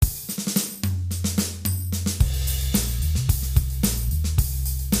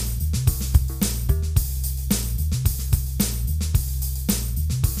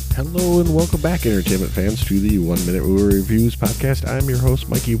And welcome back, entertainment fans, to the 1 Minute Movie Reviews podcast. I'm your host,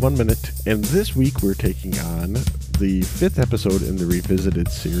 Mikey 1 Minute, and this week we're taking on the 5th episode in the Revisited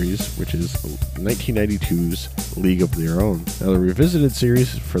series, which is 1992's League of Their Own. Now, the Revisited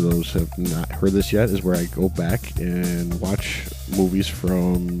series, for those who have not heard this yet, is where I go back and watch movies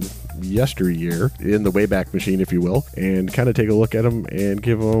from yesteryear in the Wayback Machine, if you will, and kind of take a look at them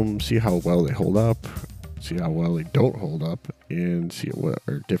and see how well they hold up, see how well they don't hold up, and see what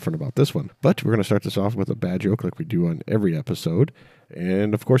are different about this one. But we're going to start this off with a bad joke like we do on every episode.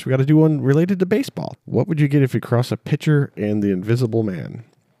 And of course, we got to do one related to baseball. What would you get if you cross a pitcher and the Invisible Man?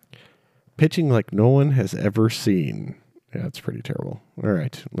 Pitching like no one has ever seen. Yeah, that's pretty terrible. All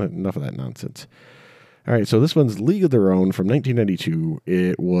right, enough of that nonsense. All right, so this one's League of Their Own from 1992.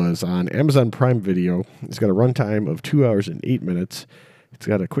 It was on Amazon Prime Video. It's got a runtime of 2 hours and 8 minutes. It's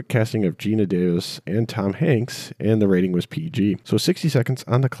got a quick casting of Geena Davis and Tom Hanks, and the rating was PG. So 60 seconds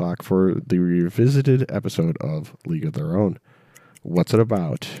on the clock for the revisited episode of League of Their Own. What's it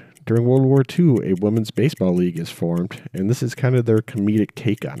about? During World War II, a women's baseball league is formed, and this is kind of their comedic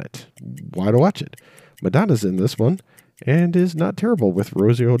take on it. Why to watch it? Madonna's in this one, and is not terrible with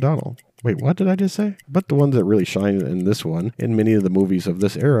Rosie O'Donnell. Wait, what did I just say? But the ones that really shine in this one, in many of the movies of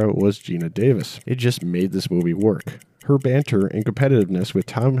this era, was Geena Davis. It just made this movie work. Her banter and competitiveness with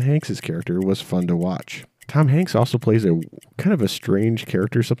Tom Hanks' character was fun to watch. Tom Hanks also plays a kind of a strange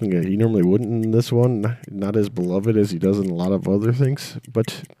character, something that he normally wouldn't in this one. Not as beloved as he does in a lot of other things,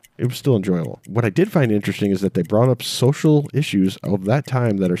 but it was still enjoyable. What I did find interesting is that they brought up social issues of that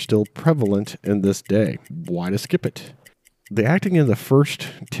time that are still prevalent in this day. Why to skip it? The acting in the first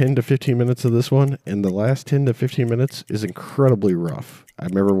 10 to 15 minutes of this one and the last 10 to 15 minutes is incredibly rough. I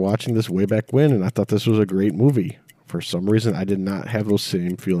remember watching this way back when, and I thought this was a great movie. For some reason, I did not have those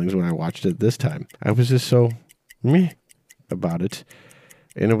same feelings when I watched it this time. I was just so meh about it,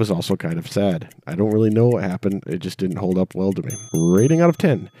 and it was also kind of sad. I don't really know what happened. It just didn't hold up well to me. Rating out of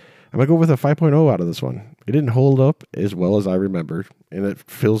 10. I'm going to go with a 5.0 out of this one. It didn't hold up as well as I remembered, and it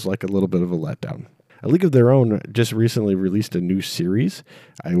feels like a little bit of a letdown. A League of Their Own just recently released a new series.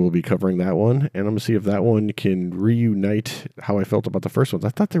 I will be covering that one, and I'm going to see if that one can reunite how I felt about the first ones. I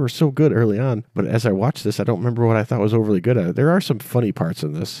thought they were so good early on, but as I watched this, I don't remember what I thought was overly good at it. There are some funny parts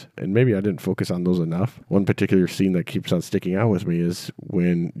in this, and maybe I didn't focus on those enough. One particular scene that keeps on sticking out with me is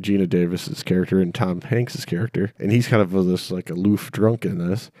when Geena Davis's character and Tom Hanks' character, and he's kind of this like aloof drunk in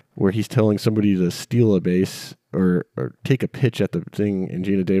this, where he's telling somebody to steal a base or take a pitch at the thing, and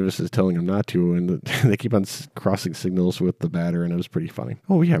Geena Davis is telling him not to, and they keep on crossing signals with the batter, and it was pretty funny.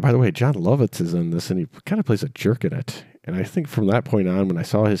 Oh yeah, by the way, John Lovitz is in this, and he kind of plays a jerk in it. And I think from that point on, when I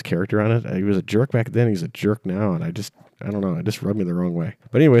saw his character on it, he was a jerk back then, he's a jerk now, and I don't know, it just rubbed me the wrong way.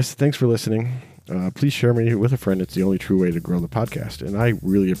 But anyways, thanks for listening. Please share me with a friend. It's the only true way to grow the podcast, and I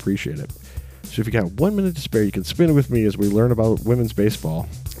really appreciate it. So if you got 1 minute to spare, you can spin it with me as we learn about women's baseball,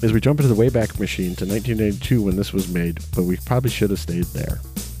 as we jump into the Wayback Machine to 1992 when this was made, but we probably should have stayed there.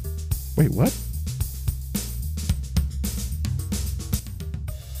 Wait, what?